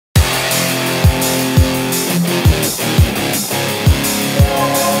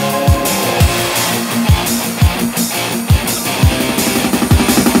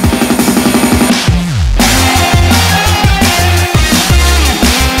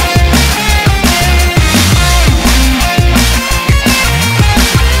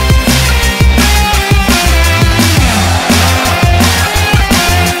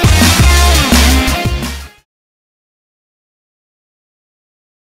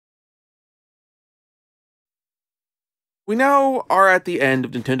We now are at the end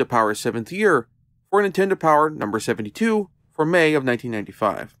of Nintendo Power's 7th year for Nintendo Power number 72 for May of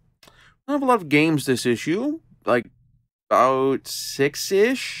 1995. We don't have a lot of games this issue, like about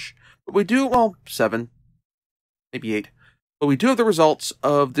 6-ish, but we do, well, 7, maybe 8. But we do have the results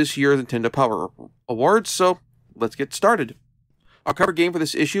of this year's Nintendo Power Awards, so let's get started. Our cover game for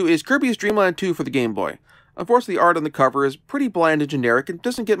this issue is Kirby's Dream Land 2 for the Game Boy. Unfortunately, the art on the cover is pretty bland and generic and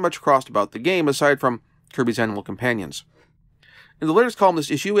doesn't get much crossed about the game aside from Kirby's animal companions. In the latest column of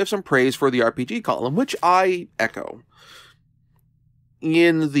this issue, we have some praise for the RPG column, which I echo.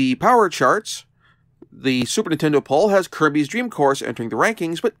 In the power charts, the Super Nintendo poll has Kirby's Dream Course entering the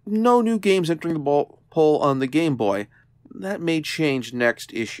rankings, but no new games entering the poll on the Game Boy. That may change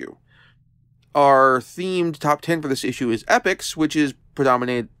next issue. Our themed top 10 for this issue is Epics, which is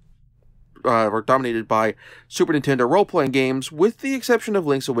dominated by Super Nintendo role-playing games, with the exception of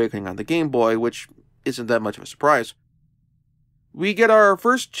Link's Awakening on the Game Boy, which isn't that much of a surprise. We get our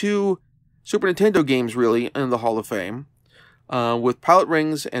first two Super Nintendo games, really, in the Hall of Fame, with Pilot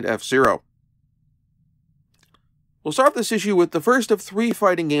Rings and F-Zero. We'll start off this issue with the first of 3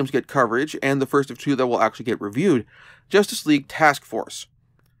 fighting games get coverage, and the first of 2 that will actually get reviewed, Justice League Task Force.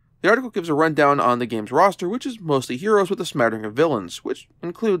 The article gives a rundown on the game's roster, which is mostly heroes with a smattering of villains, which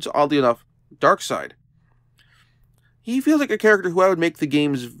includes, oddly enough, Darkseid. He feels like a character who I would make the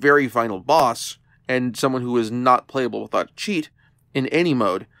game's very final boss, and someone who is not playable without a cheat, in any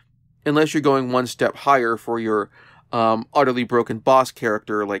mode, unless you're going one step higher for your utterly broken boss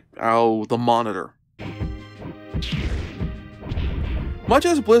character like, the Monitor. Much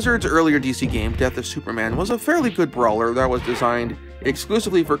as Blizzard's earlier DC game, Death of Superman, was a fairly good brawler that was designed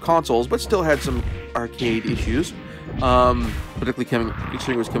exclusively for consoles, but still had some arcade issues, particularly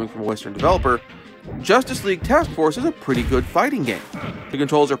considering it was coming from a Western developer, Justice League Task Force is a pretty good fighting game. The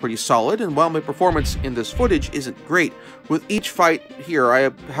controls are pretty solid, and while my performance in this footage isn't great, with each fight here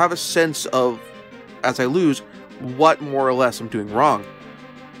I have a sense of, as I lose, what more or less I'm doing wrong.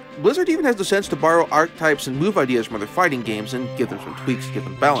 Blizzard even has the sense to borrow archetypes and move ideas from other fighting games and give them some tweaks to give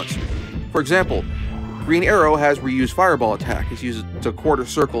them balance. For example, Green Arrow has reused Fireball attack. It uses a quarter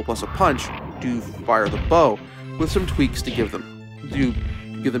circle plus a punch to fire the bow, with some tweaks to give them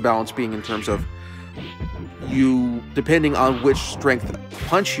balance, being in terms of you, depending on which strength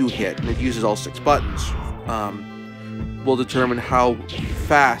punch you hit, and it uses all 6 buttons, will determine how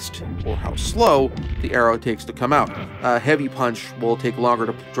fast or how slow the arrow takes to come out. A heavy punch will take longer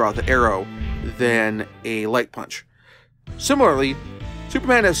to draw the arrow than a light punch. Similarly,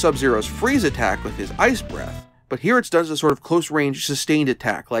 Superman has Sub-Zero's freeze attack with his ice breath, but here it's done as a sort of close-range sustained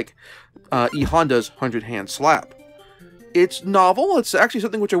attack, like E. Honda's 100-hand slap. It's novel. It's actually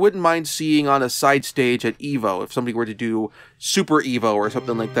something which I wouldn't mind seeing on a side stage at EVO, if somebody were to do Super EVO or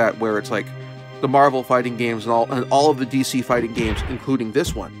something like that, where it's like the Marvel fighting games and all of the DC fighting games, including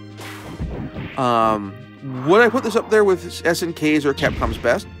this one. Would I put this up there with SNK's or Capcom's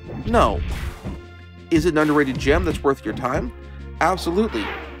best? No. Is it an underrated gem that's worth your time? Absolutely.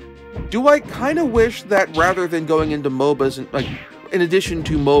 Do I kind of wish that rather than going into MOBAs and in addition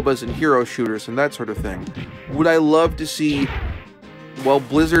to MOBAs and hero shooters and that sort of thing, would I love to see,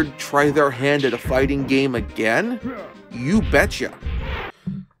 Blizzard try their hand at a fighting game again? You betcha.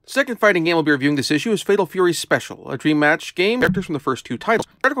 The second fighting game we'll be reviewing this issue is Fatal Fury Special, a dream match game with characters from the first 2 titles.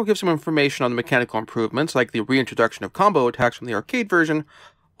 The article gives some information on the mechanical improvements, like the reintroduction of combo attacks from the arcade version,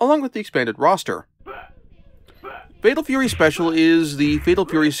 along with the expanded roster. Fatal Fury Special is the Fatal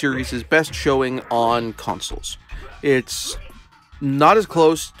Fury series' best showing on consoles. It's not as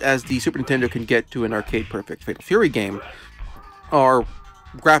close as the Super Nintendo can get to an arcade-perfect Fatal Fury game, or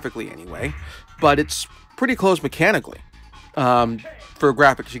graphically anyway, but it's pretty close mechanically. For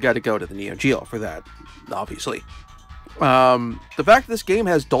graphics, you gotta go to the Neo Geo for that, obviously. The fact that this game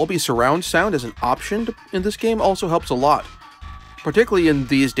has Dolby surround sound as an option in this game also helps a lot. Particularly in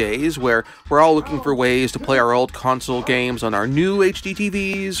these days, where we're all looking for ways to play our old console games on our new HD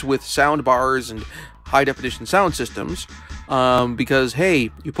TVs with sound bars and high-definition sound systems, because,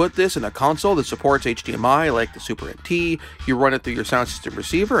 hey, you put this in a console that supports HDMI, like the Super NT, you run it through your sound system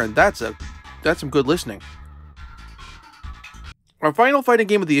receiver, and that's some good listening. Our final fighting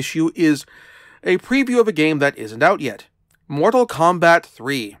game of the issue is a preview of a game that isn't out yet, Mortal Kombat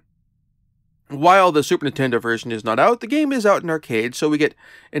 3. While the Super Nintendo version is not out, the game is out in arcade, so we get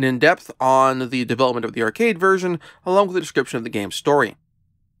an in-depth on the development of the arcade version, along with a description of the game's story.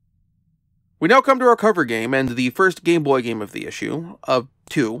 We now come to our cover game, and the first Game Boy game of the issue, of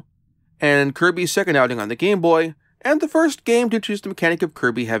 2, and Kirby's second outing on the Game Boy, and the first game to introduce the mechanic of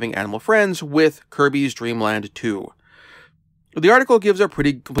Kirby having animal friends with Kirby's Dream Land 2. The article gives a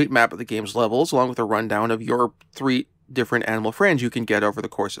pretty complete map of the game's levels, along with a rundown of your different animal friends you can get over the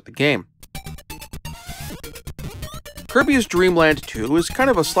course of the game. Kirby's Dream Land 2 is kind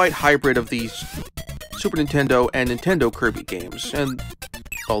of a slight hybrid of the Super Nintendo and Nintendo Kirby games, and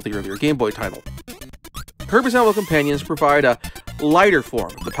all the earlier Game Boy title. Kirby's Animal Companions provide a lighter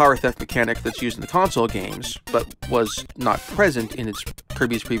form of the power theft mechanic that's used in the console games, but was not present in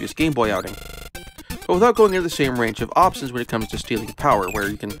Kirby's previous Game Boy outing. But without going into the same range of options when it comes to stealing power, where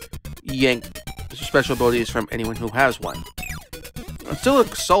you can yank special abilities from anyone who has one. It's still a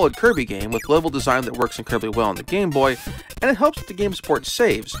solid Kirby game with level design that works incredibly well on the Game Boy, and it helps that the game supports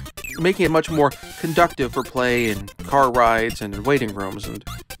saves, making it much more conductive for play in car rides and in waiting rooms,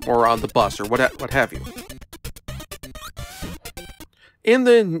 or on the bus, or what have you. In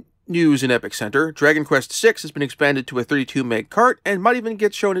the news in Epic Center, Dragon Quest VI has been expanded to a 32 meg cart and might even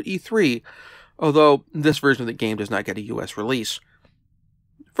get shown at E3, although this version of the game does not get a US release.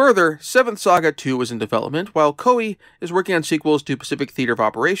 Further, 7th Saga 2 is in development, while Koei is working on sequels to Pacific Theater of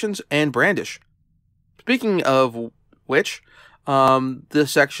Operations and Brandish. Speaking of which,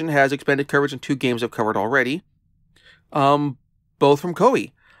 this section has expanded coverage on 2 games I've covered already, both from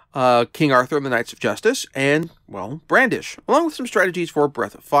Koei. King Arthur and the Knights of Justice, and, well, Brandish, along with some strategies for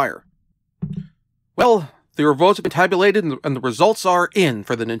Breath of Fire. Well, the votes have been tabulated, and the results are in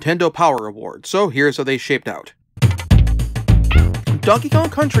for the Nintendo Power Award, so here's how they shaped out. Donkey Kong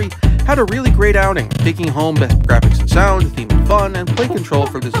Country had a really great outing, taking home Best Graphics and Sound, Theme and Fun, and Play Control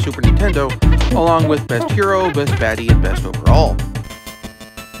for the Super Nintendo, along with Best Hero, Best Baddie, and Best Overall.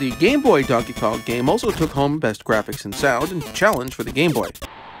 The Game Boy Donkey Kong game also took home Best Graphics and Sound and Challenge for the Game Boy.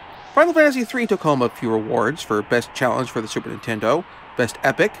 Final Fantasy III took home a few awards for Best Challenge for the Super Nintendo, Best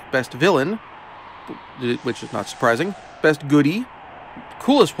Epic, Best Villain, which is not surprising, Best Goodie,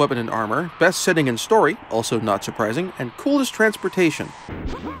 Coolest Weapon and Armor, Best Setting and Story, also not surprising, and Coolest Transportation.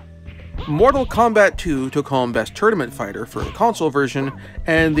 Mortal Kombat 2 took home Best Tournament Fighter for the console version,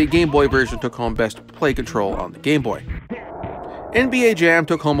 and the Game Boy version took home Best Play Control on the Game Boy. NBA Jam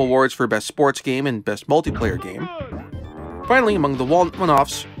took home awards for Best Sports Game and Best Multiplayer Game. Finally, among the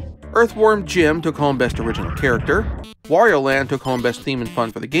one-offs, Earthworm Jim took home Best Original Character, Wario Land took home Best Theme and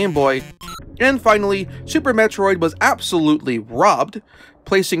Fun for the Game Boy, and finally, Super Metroid was absolutely robbed,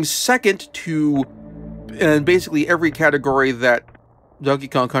 placing second to basically every category that Donkey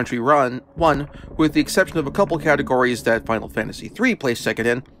Kong Country won, with the exception of a couple categories that Final Fantasy III placed second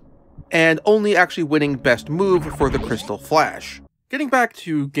in, and only actually winning Best Move for the Crystal Flash. Getting back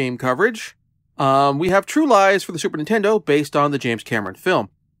to game coverage, we have True Lies for the Super Nintendo based on the James Cameron film.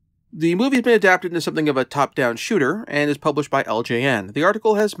 The movie has been adapted into something of a top-down shooter and is published by LJN. The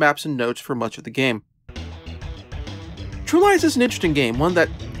article has maps and notes for much of the game. True Lies is an interesting game, one that,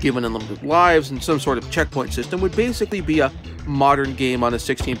 given unlimited lives and some sort of checkpoint system, would basically be a modern game on a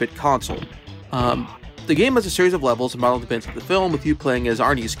 16-bit console. The game has a series of levels modeled events of the film, with you playing as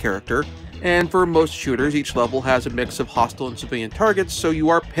Arnie's character, and for most shooters, each level has a mix of hostile and civilian targets, so you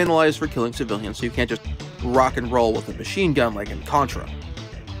are penalized for killing civilians, so you can't just rock and roll with a machine gun like in Contra.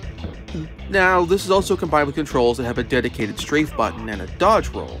 Now, this is also combined with controls that have a dedicated strafe button and a dodge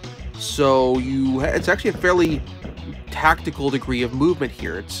roll, so it's actually a fairly tactical degree of movement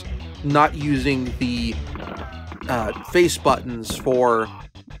here. It's not using the face buttons for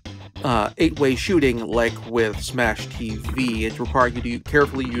 8-way shooting like with Smash TV. It's requiring you to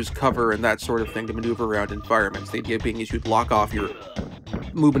carefully use cover and that sort of thing to maneuver around environments. The idea being is you'd lock off your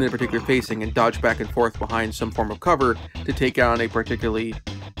movement in a particular facing and dodge back and forth behind some form of cover to take on a particularly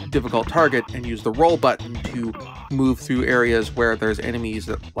difficult target and use the roll button to move through areas where there's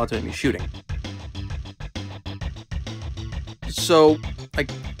lots of enemies shooting. So,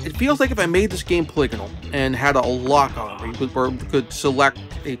 it feels like if I made this game polygonal and had a lock on, where you could select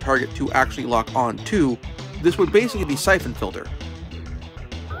a target to actually lock on to, this would basically be Siphon Filter.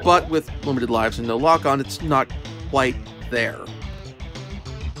 But with limited lives and no lock on, it's not quite there.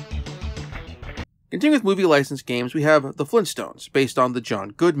 Continuing with movie licensed games, we have The Flintstones, based on the John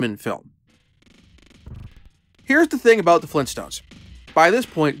Goodman film. Here's the thing about The Flintstones. By this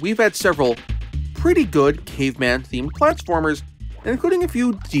point, we've had several pretty good caveman-themed platformers, including a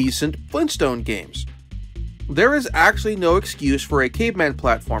few decent Flintstone games. There is actually no excuse for a caveman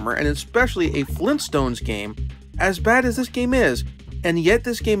platformer, and especially a Flintstones game, as bad as this game is, and yet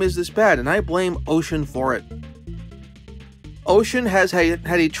this game is this bad, and I blame Ocean for it. Ocean has had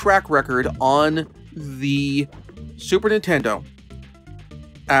a track record on the Super Nintendo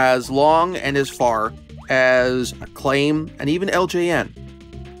as long and as far as Acclaim and even LJN.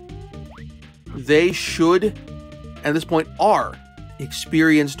 They should, at this point, are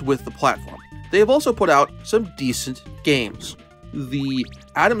experienced with the platform. They have also put out some decent games. The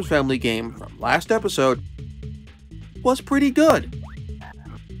Addams Family game from last episode was pretty good.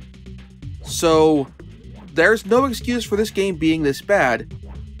 So there's no excuse for this game being this bad,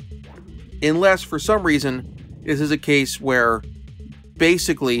 unless for some reason this is a case where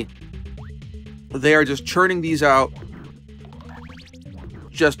basically they are just churning these out,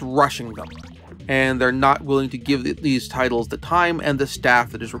 just rushing them, and they're not willing to give these titles the time and the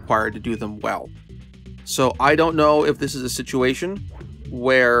staff that is required to do them well. So I don't know if this is a situation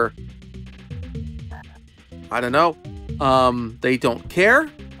where, I don't know, they don't care,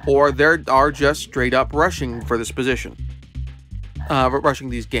 or they are just straight up rushing for this position, rushing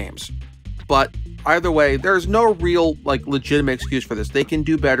these games. But either way, there's no real, like, legitimate excuse for this. They can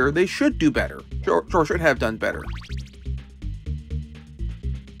do better. They should do better. Or should have done better.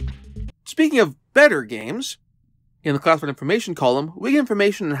 Speaking of better games, in the classified information column, we get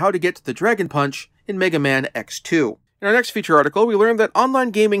information on how to get to the Dragon Punch in Mega Man X2. In our next feature article, we learn that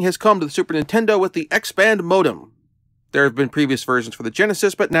online gaming has come to the Super Nintendo with the X-Band modem. There have been previous versions for the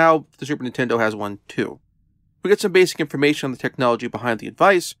Genesis, but now the Super Nintendo has one too. We get some basic information on the technology behind the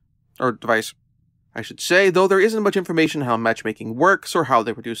device, I should say, though there isn't much information on how matchmaking works, or how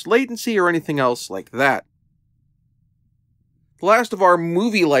they reduce latency, or anything else like that. The last of our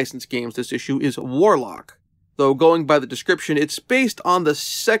movie license games this issue is Warlock, though going by the description, it's based on the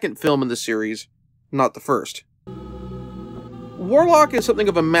second film in the series, not the first. Warlock is something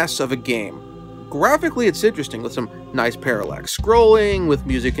of a mess of a game. Graphically, it's interesting, with some nice parallax scrolling, with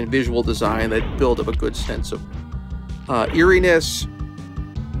music and visual design that build up a good sense of eeriness,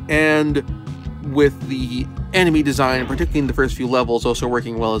 and with the enemy design, particularly in the first few levels, also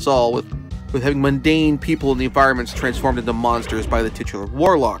working well as all, with having mundane people in the environments transformed into monsters by the titular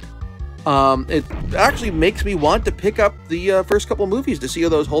Warlock. It actually makes me want to pick up the first couple movies to see how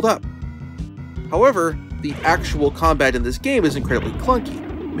those hold up. However, the actual combat in this game is incredibly clunky,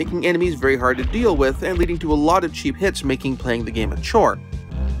 making enemies very hard to deal with and leading to a lot of cheap hits, making playing the game a chore.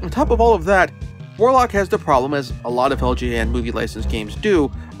 On top of all of that, Warlock has the problem, as a lot of LJN movie license games do,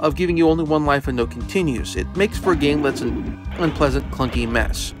 of giving you only one life and no continues. It makes for a game that's an unpleasant, clunky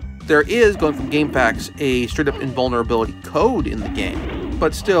mess. There is, going from GameFAQs, a straight-up invulnerability code in the game,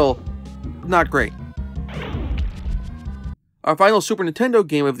 but still, not great. Our final Super Nintendo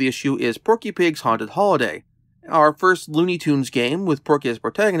game of the issue is Porky Pig's Haunted Holiday, our first Looney Tunes game with Porky as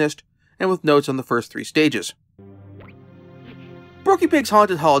protagonist, and with notes on the first 3 stages. Porky Pig's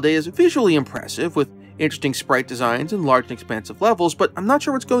Haunted Holiday is visually impressive, with interesting sprite designs and large and expansive levels, but I'm not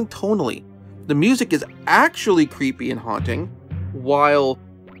sure what's going tonally. The music is actually creepy and haunting, while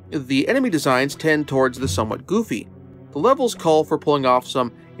the enemy designs tend towards the somewhat goofy. The levels call for pulling off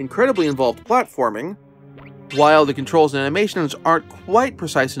some incredibly involved platforming, while the controls and animations aren't quite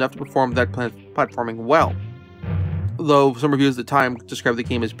precise enough to perform that platforming well. Though some reviews at the time described the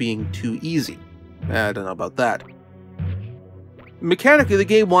game as being too easy. I don't know about that. Mechanically, the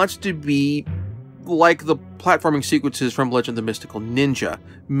game wants to be like the platforming sequences from Legend of the Mystical Ninja,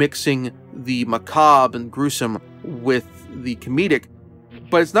 mixing the macabre and gruesome with the comedic,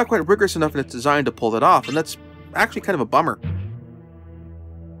 but it's not quite rigorous enough in its design to pull that off, and that's actually kind of a bummer.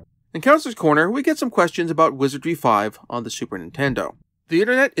 In Counselor's Corner, we get some questions about Wizardry 5 on the Super Nintendo. The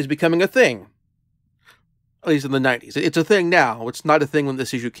internet is becoming a thing. At least in the 90s. It's a thing now. It's not a thing when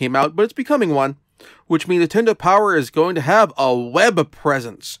this issue came out, but it's becoming one, which means Nintendo Power is going to have a web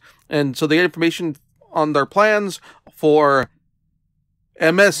presence. And so they get information on their plans for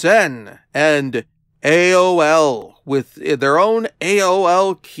MSN and AOL, with their own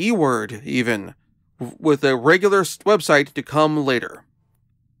AOL keyword, even, with a regular website to come later.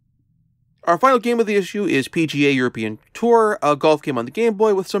 Our final game of the issue is PGA European Tour, a golf game on the Game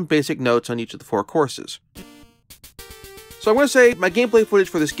Boy with some basic notes on each of the 4 courses. So I'm going to say my gameplay footage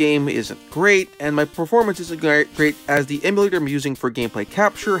for this game isn't great, and my performance isn't great, as the emulator I'm using for gameplay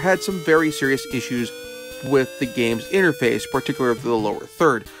capture had some very serious issues with the game's interface, particularly the lower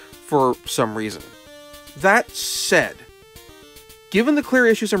third, for some reason. That said, given the clear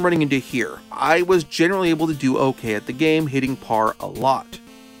issues I'm running into here, I was generally able to do okay at the game, hitting par a lot.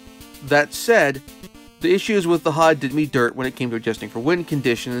 That said, the issues with the HUD did me dirt when it came to adjusting for wind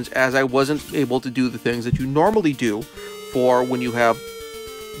conditions, as I wasn't able to do the things that you normally do for when you have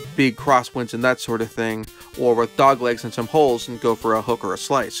big crosswinds and that sort of thing, or with doglegs and some holes and go for a hook or a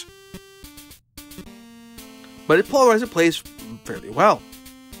slice. But otherwise it plays fairly well.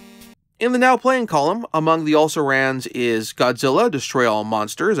 In the Now Playing column, among the also-rans is Godzilla, Destroy All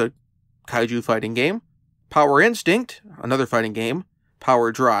Monsters, a kaiju fighting game, Power Instinct, another fighting game,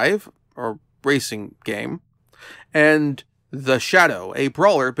 Power Drive, or racing game, and The Shadow, a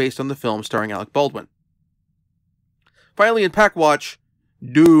brawler based on the film starring Alec Baldwin. Finally, in Pack Watch,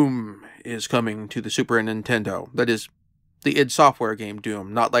 Doom is coming to the Super Nintendo. That is, the id Software game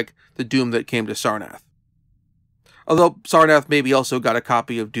Doom, not like the Doom that came to Sarnath. Although Sarnath maybe also got a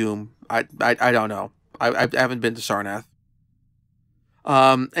copy of Doom. I don't know. I haven't been to Sarnath.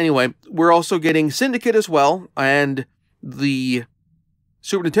 Anyway, we're also getting Syndicate as well, and the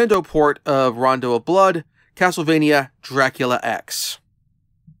Super Nintendo port of Rondo of Blood, Castlevania Dracula X.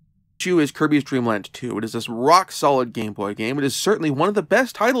 Is Kirby's Dream Land 2. It is this rock-solid Game Boy game. It is certainly one of the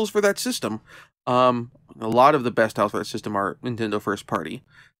best titles for that system. A lot of the best titles for that system are Nintendo first party.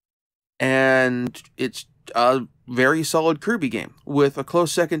 And it's a very solid Kirby game, with a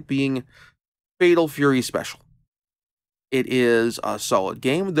close second being Fatal Fury Special. It is a solid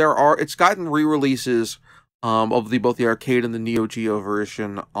game. It's gotten re-releases of both the arcade and the Neo Geo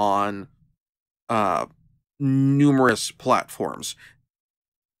version on numerous platforms.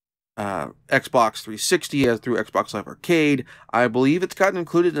 Xbox 360 as through Xbox Live Arcade. I believe it's gotten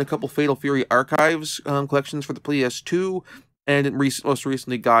included in a couple Fatal Fury Archives collections for the PS2, and it most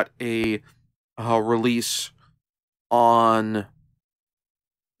recently got a release on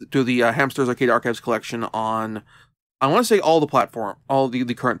to the Hamsters Arcade Archives collection on, I want to say, all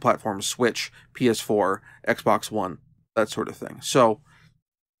the current platforms: Switch, PS4, Xbox One, that sort of thing. So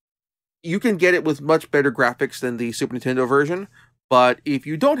you can get it with much better graphics than the Super Nintendo version. But if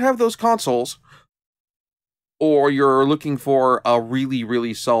you don't have those consoles, or you're looking for a really,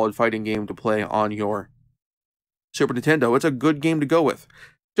 really solid fighting game to play on your Super Nintendo, it's a good game to go with.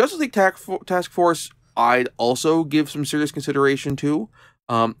 Justice League Task Force, I'd also give some serious consideration to.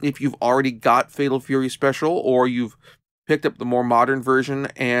 If you've already got Fatal Fury Special, or you've picked up the more modern version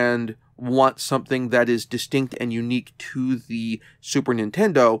and want something that is distinct and unique to the Super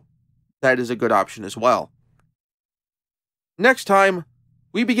Nintendo, that is a good option as well. Next time,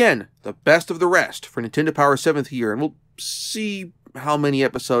 we begin the best of the rest for Nintendo Power's 7th year, and we'll see how many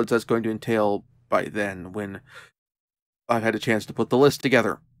episodes that's going to entail by then, when I've had a chance to put the list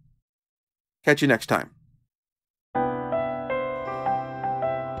together. Catch you next time.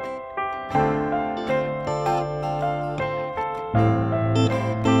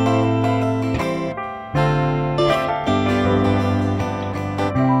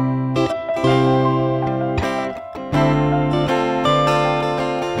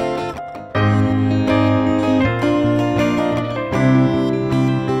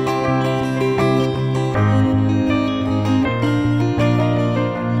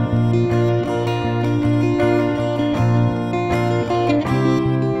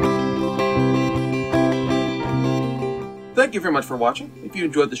 Thank you very much for watching. If you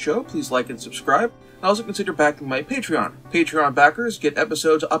enjoyed the show, please like and subscribe. And also consider backing my Patreon. Patreon backers get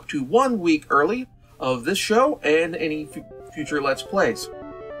episodes up to 1 week early of this show and any future Let's Plays.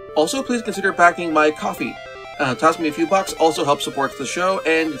 Also, please consider backing my Ko-fi. Toss me a few bucks, also helps support the show,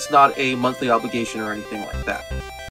 and it's not a monthly obligation or anything like that.